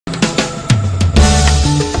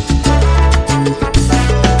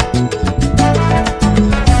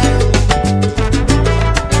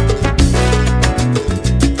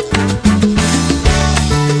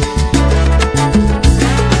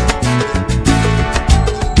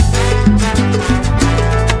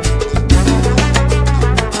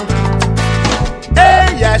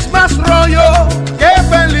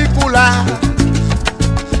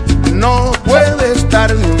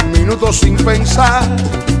pasar.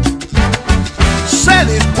 Se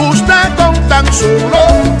disgusta con tan solo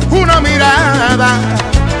una mirada,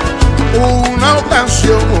 una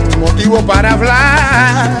ocasión, un motivo para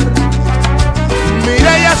hablar.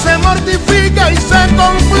 Mira, ella se mortifica y se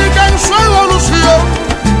complica en su evolución.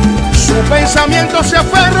 Su pensamiento se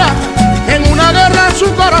aferra en una guerra en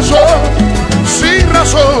su corazón, sin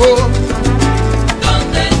razón.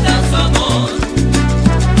 ¿Dónde está su amor?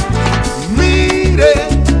 Mire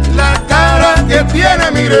la cara que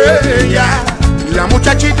tiene Mireya, la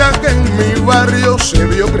muchachita que en mi barrio se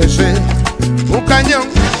vio crecer. Un cañón,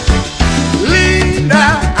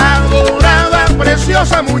 linda, adorada,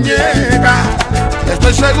 preciosa muñeca.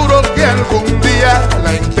 Estoy seguro que algún día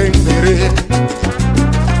la entenderé.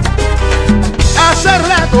 Hace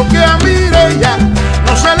rato que a Mireya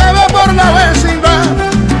no se le ve por la vecindad,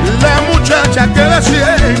 la muchacha que de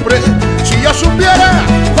siempre, si yo supiera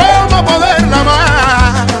cómo poderla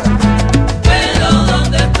amar. Pero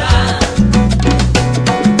 ¿dónde está?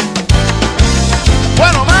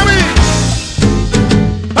 Bueno, mami,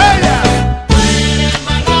 ella,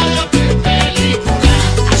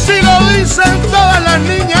 así lo dicen todas las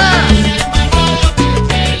niñas.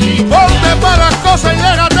 Ponte para las cosas y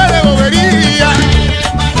déjate de bobería.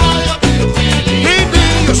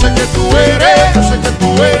 Y yo sé que tú eres, yo sé que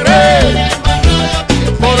tú eres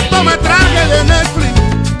cortometraje de Netflix,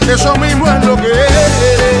 eso mismo es lo que eres.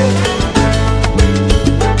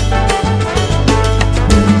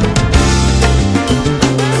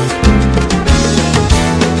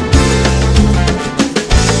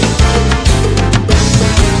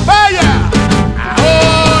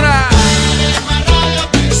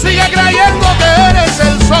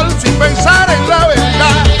 Pensar en la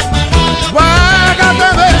verdad, bájate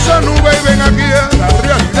de esa nube y ven aquí a la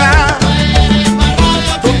realidad.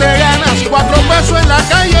 Tú te ganas 4 pesos en la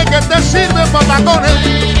calle que te sirven para tacones,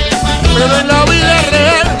 pero en la vida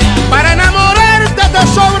real para enamorarte te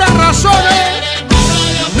sobran razones.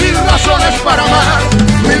 1000 razones para amar,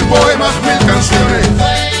 1000 poemas, 1000 canciones.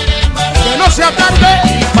 Que no sea tarde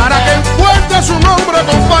para que encuentres un hombre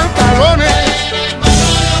con pantalones.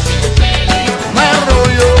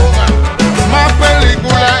 Más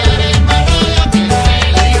película.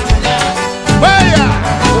 Vaya,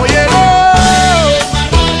 óyelo.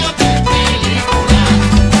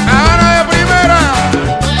 Habana de primera,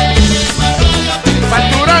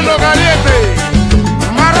 facturando caliente.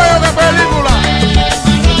 Más rollo que película.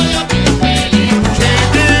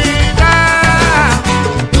 Chiquita,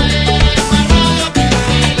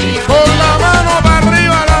 con la mano para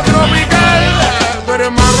arriba la tropical. Tú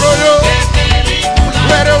eres más rollo,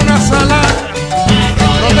 tú eres una salada.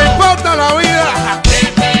 No te importa la vida,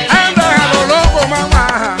 andas a lo loco, mamá.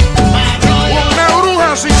 Una bruja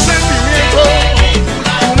sin sentimiento,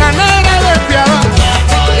 una nena despiadada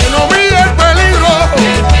que no mide el peligro,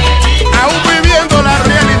 aún viviendo la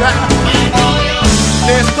realidad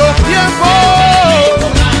de estos tiempos.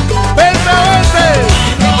 Vente, vente,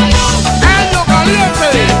 año caliente.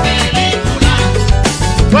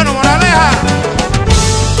 Bueno, moraleja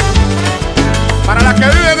para las que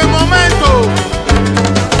viven el momento,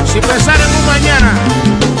 sin pensar en un mañana,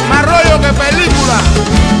 más rollo que película.